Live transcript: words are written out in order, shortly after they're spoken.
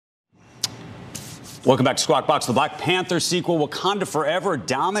Welcome back to SquawkBox. The Black Panther sequel, Wakanda Forever,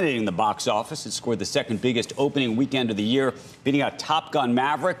 dominating the box office. It scored the second biggest opening weekend of the year, beating out Top Gun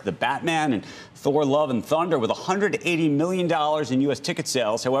Maverick, The Batman, and Thor Love and Thunder with $180 million in U.S. ticket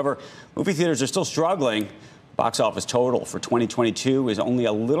sales. However, movie theaters are still struggling. Box office total for 2022 is only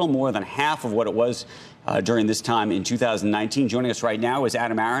a little more than half of what it was during this time in 2019. Joining us right now is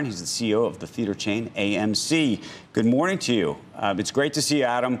Aron. He's the CEO of the theater chain AMC. Good morning to you. It's great to see you,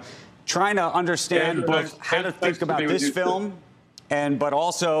 Adam. Trying to understand both how to think about this film but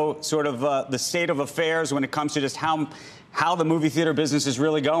also sort of the state of affairs when it comes to just how the movie theater business is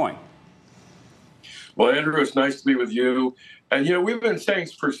really going. Well, Andrew, it's nice to be with you. And, you know, we've been saying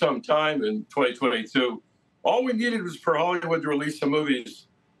for some time in 2022, all we needed was for Hollywood to release some movies.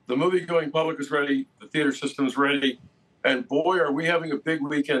 The movie-going public is ready. The theater system is ready. And, boy, are we having a big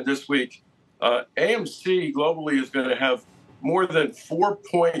weekend this week. AMC globally is going to have more than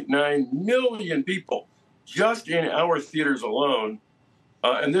 4.9 million people just in our theaters alone.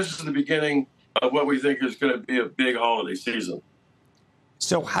 And this is the beginning of what we think is going to be a big holiday season.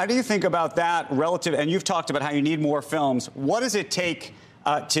 So how do you think about that relative? And you've talked about how you need more films. What does it take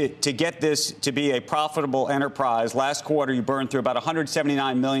to get this to be a profitable enterprise? Last quarter, you burned through about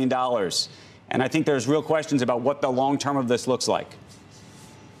 $179 million. And I think there's real questions about what the long term of this looks like.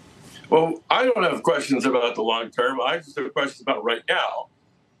 Well, I don't have questions about the long term. I just have questions about right now,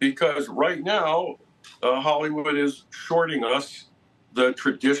 because right now, Hollywood is shorting us the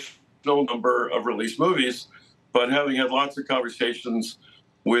traditional number of released movies. But having had lots of conversations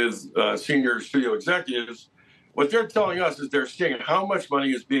with senior studio executives, what they're telling us is they're seeing how much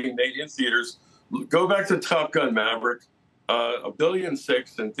money is being made in theaters. Go back to Top Gun Maverick, $1.6 billion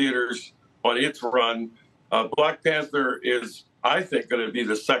in theaters on its run. Black Panther is, I think, going to be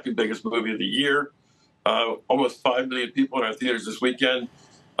the second biggest movie of the year. Almost 5 million people in our theaters this weekend.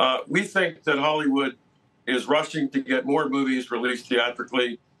 We think that Hollywood is rushing to get more movies released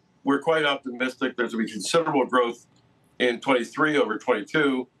theatrically. We're quite optimistic there's going to be considerable growth in 23 over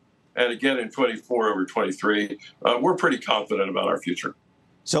 22, and again in 24 over 23. We're pretty confident about our future.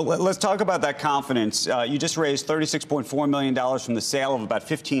 So let's talk about that confidence. You just raised $36.4 million from the sale of about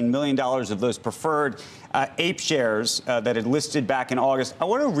 $15 million of those preferred APE shares that had listed back in August. I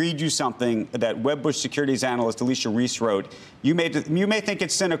want to read you something that Wedbush securities analyst Alicia Reese wrote. You may think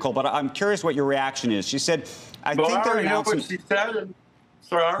it's cynical, but I'm curious what your reaction is. She said, I think I already know what she said.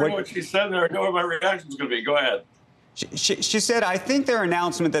 Sorry, I already know what she said, and I know what my reaction is going to be. Go ahead. She said, I think their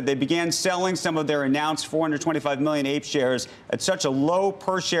announcement that they began selling some of their announced 425 million APE shares at such a low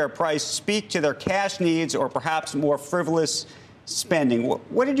per-share price speak to their cash needs or perhaps more frivolous spending.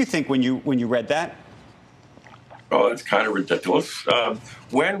 What did you think when you read that? Oh, it's kind of ridiculous.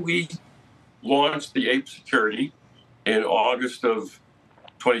 When we launched the APE security in August of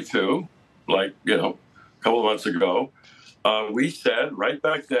 22, like, you know, a couple of months ago, we said right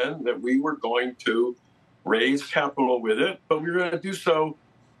back then that we were going to raise capital with it, but we were going to do so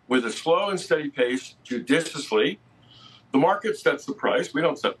with a slow and steady pace, judiciously. The market sets the price. We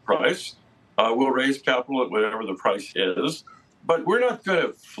don't set the price. We'll raise capital at whatever the price is, but we're not going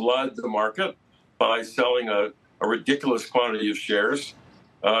to flood the market by selling a ridiculous quantity of shares.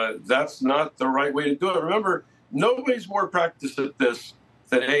 That's not the right way to do it. Remember, nobody's more practiced at this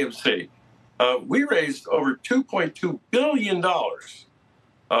than AMC. We raised over $2.2 billion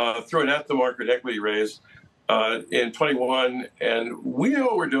through an at-the-market equity raise in 21, and we know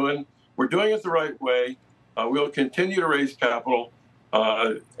what we're doing. We're doing it the right way. We'll continue to raise capital,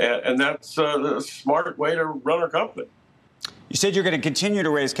 and that's a smart way to run our company. You said you're going to continue to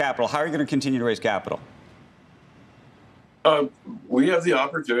raise capital. How are you going to continue to raise capital? We have the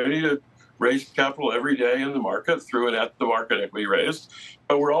opportunity to raise capital every day in the market through an at-the-market equity raise,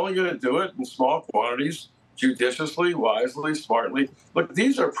 but we're only going to do it in small quantities, judiciously, wisely, smartly. Look,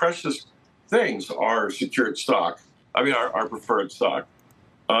 these are precious things, our secured stock, our preferred stock.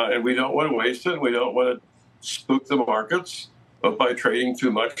 And we don't want to waste it. We don't want to spook the markets by trading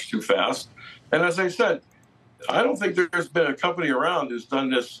too much too fast. And as I said, I don't think there's been a company around who's done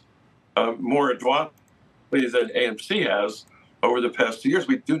this more adroitly than AMC has over the past 2 years.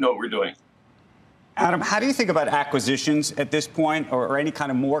 We do know what we're doing. Adam, how do you think about acquisitions at this point or any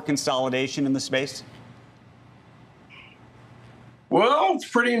kind of more consolidation in the space? Well, it's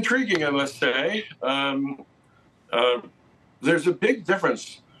pretty intriguing, I must say. There's a big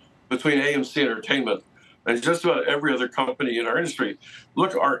difference between AMC Entertainment and just about every other company in our industry.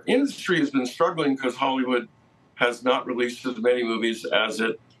 Look, our industry has been struggling because Hollywood has not released as many movies as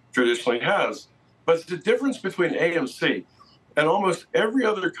it traditionally has. But the difference between AMC and almost every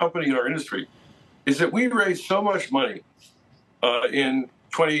other company in our industry is that we raise so much money in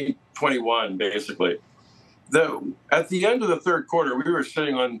 2021, basically. At the end of the third quarter, we were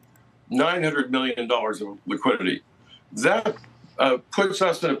sitting on $900 million of liquidity. That puts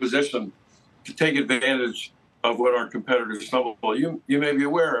us in a position to take advantage of what our competitors stumble. You may be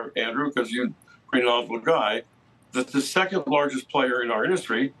aware, Andrew, because you're a pretty knowledgeable guy, that the second largest player in our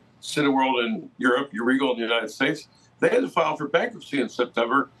industry, Cineworld in Europe, Regal in the United States, they had to file for bankruptcy in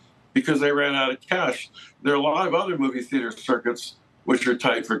September because they ran out of cash. There are a lot of other movie theater circuits which are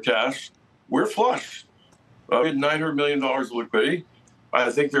tight for cash. We're flush. We had $900 million of liquidity. I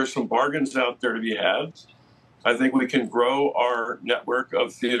think there's some bargains out there to be had. I think we can grow our network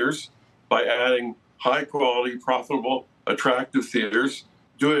of theaters by adding high-quality, profitable, attractive theaters,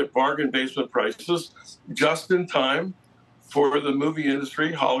 do it at bargain basement prices, just in time for the movie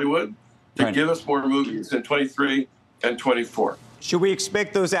industry, Hollywood, to give us more movies in 23 and 24. Should we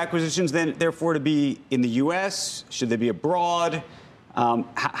expect those acquisitions then, therefore, to be in the U.S.? Should they be abroad?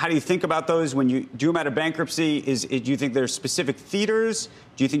 How do you think about those when you do them out of bankruptcy? Do you think there's specific theaters?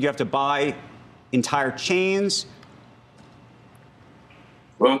 Do you think you have to buy entire chains?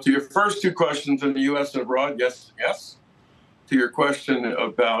 Well, to your first two questions in the U.S. and abroad, yes, yes. To your question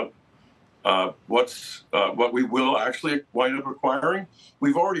about what we will actually wind up acquiring,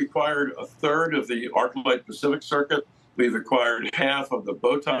 we've already acquired a third of the ArcLight Pacific circuit. We've acquired half of the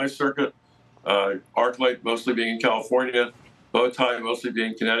Bowtie circuit, ArcLight mostly being in California, Bowtie mostly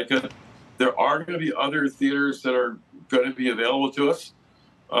being in Connecticut. There are going to be other theaters that are going to be available to us.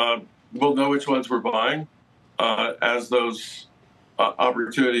 We'll know which ones we're buying as those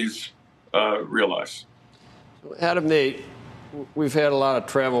opportunities realize. Adam, we've had a lot of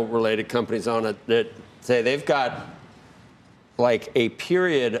travel-related companies on it that say they've got like a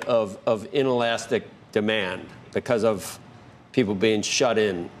period of inelastic demand because of people being shut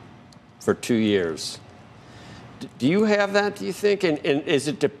in for 2 years. Do you have that, do you think? And is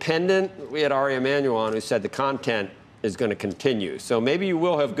it dependent? We had Ari Emanuel on who said the content is going to continue. So maybe you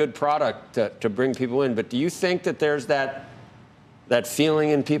will have good product to bring people in. But do you think that there's that feeling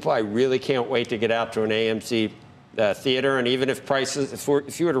in people, I really can't wait to get out to an AMC theater? And even if prices,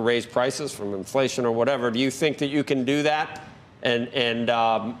 if you were to raise prices from inflation or whatever, do you think that you can do that? And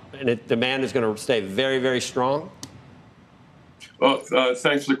demand is going to stay very, very strong? Well,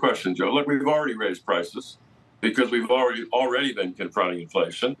 thanks for the question, Joe. Look, we've already raised prices because we've already been confronting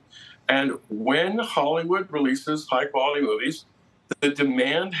inflation. And when Hollywood releases high-quality movies, the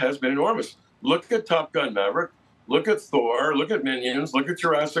demand has been enormous. Look at Top Gun Maverick. Look at Thor. Look at Minions. Look at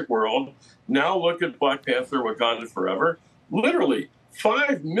Jurassic World. Now look at Black Panther, Wakanda Forever. Literally,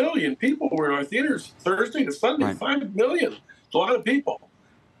 5 million people were in our theaters Thursday to Sunday. Right. 5 million. It's a lot of people.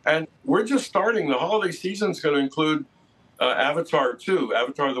 And we're just starting. The holiday season is going to include Avatar 2,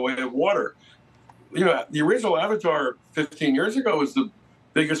 Avatar: The Way of Water. You know, the original Avatar 15 years ago was the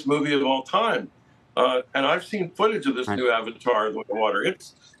biggest movie of all time. And I've seen footage of this new Avatar: The Way of Water.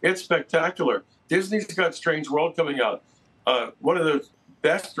 It's spectacular. Disney's got Strange World coming out. One of the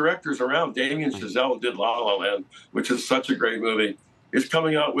best directors around, Damien Chazelle, did La La Land, which is such a great movie, is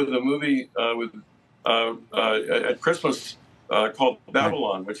coming out with a movie at Christmas called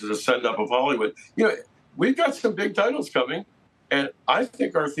Babylon, which is a send-up of Hollywood. You know, we've got some big titles coming, and I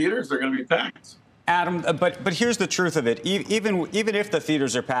think our theaters are going to be packed. Adam, but here's the truth of it. Even if the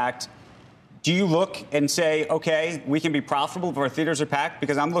theaters are packed, do you look and say, okay, we can be profitable if our theaters are packed?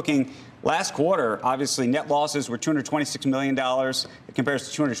 Because I'm looking, last quarter, obviously, net losses were $226 million. It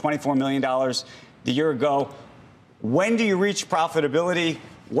compares to $224 million the year ago. When do you reach profitability?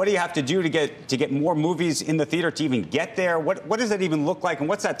 What do you have to do to get more movies in the theater to even get there? What does that even look like, and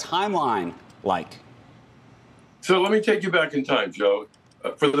what's that timeline like? So let me take you back in time, Joe.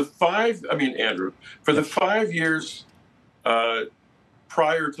 Andrew, for the 5 years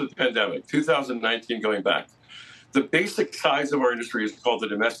prior to the pandemic, 2019 going back, the basic size of our industry is called the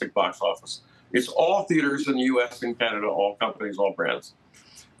domestic box office. It's all theaters in the U.S. and Canada, all companies, all brands.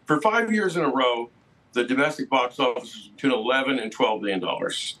 For 5 years in a row, the domestic box office was between $11 and $12 billion.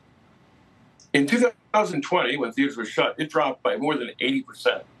 In 2020, when theaters were shut, it dropped by more than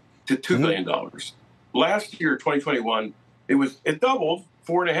 80% to $2 billion. Last year, 2021, it doubled,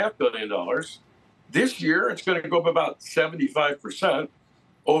 $4.5 billion. This year, it's going to go up about 75%,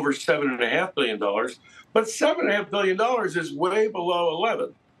 over $7.5 billion. But $7.5 billion is way below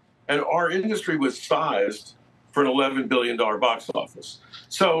 11. And our industry was sized for an $11 billion box office.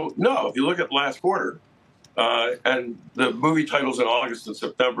 So, no, if you look at last quarter, and the movie titles in August and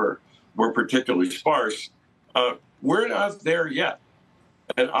September were particularly sparse, we're not there yet.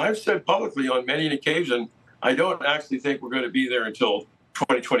 And I've said publicly on many an occasion, I don't actually think we're going to be there until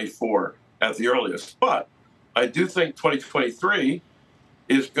 2024 at the earliest. But I do think 2023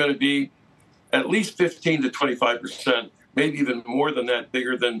 is going to be at least 15 to 25%, maybe even more than that,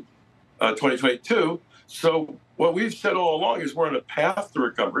 bigger than 2022. So what we've said all along is we're on a path to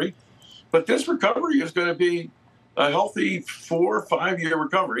recovery, but this recovery is going to be a healthy 4 or 5 year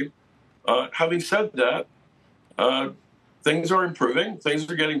recovery. Having said that, things are improving. Things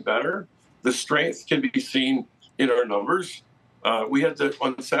are getting better. The strength can be seen in our numbers. We had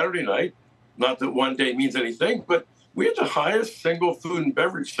on Saturday night, not that one day means anything, but we had the highest single food and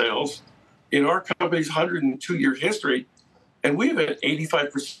beverage sales in our company's 102-year history, and we have an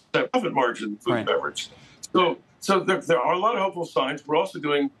 85% profit margin in food and beverage. So there are a lot of hopeful signs. We're also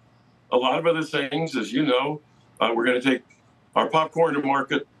doing a lot of other things, as you know. We're going to take our popcorn to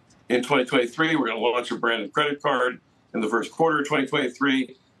market in 2023. We're going to launch a branded credit card in the first quarter of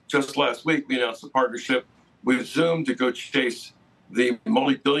 2023. Just last week, we announced a partnership with Zoom to go chase the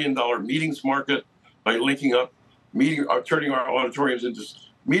multi-billion-dollar meetings market by linking up turning our auditoriums into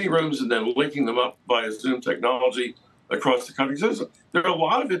meeting rooms and then linking them up via Zoom technology across the country. So there are a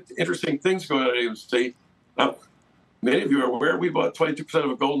lot of interesting things going on at AMC. Many of you are aware we bought 22%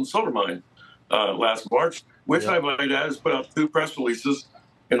 of a gold and silver mine last March, which I might add has put out 2 press releases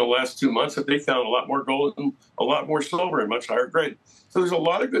in the last 2 months that they found a lot more gold and a lot more silver and much higher grade. So there's a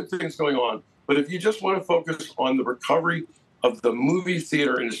lot of good things going on. But if you just want to focus on the recovery of the movie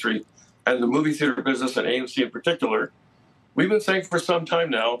theater industry and the movie theater business and AMC in particular, we've been saying for some time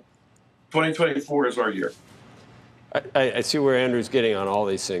now, 2024 is our year. I see where Andrew's getting on all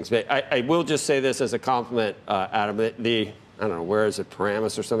these things. But I will just say this as a compliment, Adam. I don't know, where is it,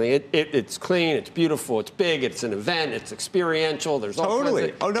 Paramus or something? It's clean, it's beautiful, it's big, it's an event, it's experiential. There's all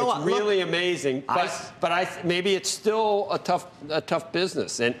kinds of, it's really amazing. But maybe it's still a tough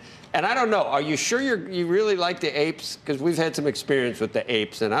business. And I don't know. Are you sure you really like the apes? Because we've had some experience with the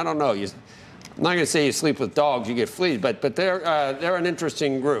apes, and I don't know. I'm not going to say you sleep with dogs, you get fleas, but they're an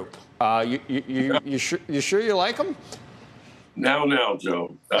interesting group. You sure you like them? Now,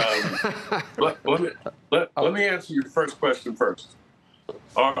 Joe. Let me answer your first question first.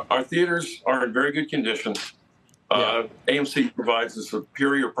 Our theaters are in very good condition. AMC provides a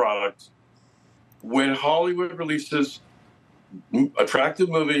superior product. When Hollywood releases attractive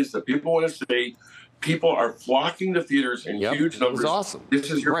movies that people want to see, people are flocking to theaters in huge numbers. It was awesome.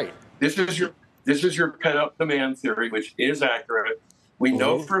 This is your pent-up demand theory, which is accurate. We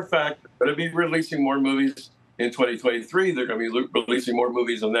know for a fact they're going to be releasing more movies in 2023. They're going to be releasing more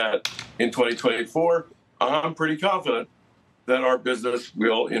movies than that in 2024. I'm pretty confident that our business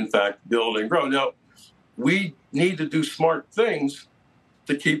will, in fact, build and grow. Now, we need to do smart things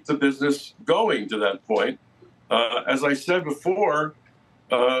to keep the business going to that point. As I said before,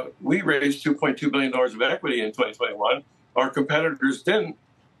 we raised $2.2 billion of equity in 2021. Our competitors didn't.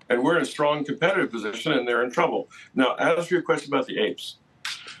 And we're in a strong competitive position, and they're in trouble. Now, as for your question about the apes,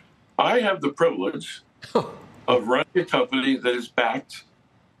 I have the privilege of running a company that is backed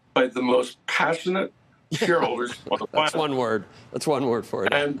by the most passionate shareholders on the planet. That's one word. That's one word for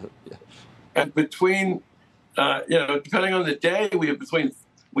it. And between, depending on the day, we had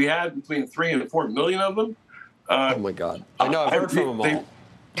between 3 and 4 million of them. Oh my God! I know. I've heard from them all.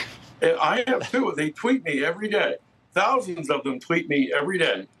 I have too. They tweet me every day. Thousands of them tweet me every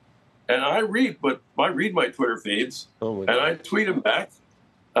day. And I read my Twitter feeds, and I tweet them back.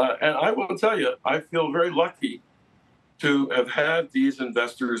 And I will tell you, I feel very lucky to have had these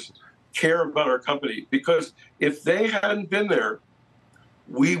investors care about our company, because if they hadn't been there,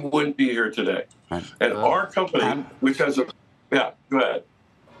 we wouldn't be here today. And our company, which has go ahead.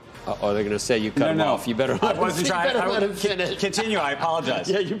 They're going to say you cut him off. You better let him finish. Continue. I apologize.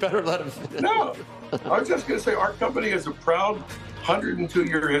 Yeah, you better let him finish. No, I was just going to say our company has a proud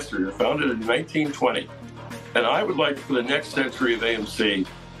 102-year history. We're founded in 1920. And I would like for the next century of AMC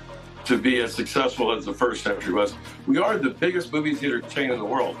to be as successful as the first century was. We are the biggest movie theater chain in the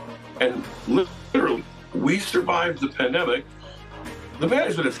world. And literally, we survived the pandemic. The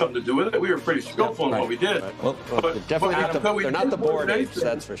management had something to do with it. We were pretty skillful in what we did. Well, they're not the board apes,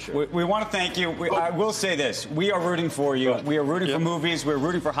 that's for sure. We want to thank you. I will say this. We are rooting for you. We are rooting for movies. We're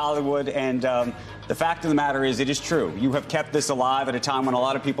rooting for Hollywood. And the fact of the matter is, it is true. You have kept this alive at a time when a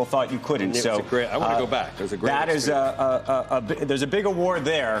lot of people thought you couldn't. I want to go back. There's a great there's a big award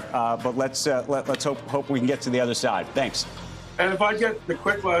there. But let's hope we can get to the other side. Thanks. And if I get the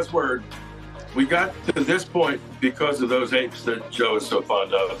quick last word, we got to this point because of those apes that Joe is so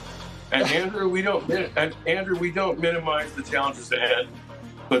fond of. And Andrew, we don't minimize the challenges ahead,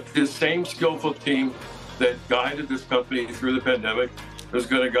 but this same skillful team that guided this company through the pandemic is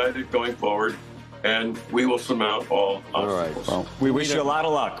going to guide it going forward, and we will surmount all obstacles. All right. Well, we wish you a lot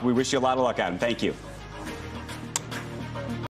of luck. We wish you a lot of luck, Adam. Thank you.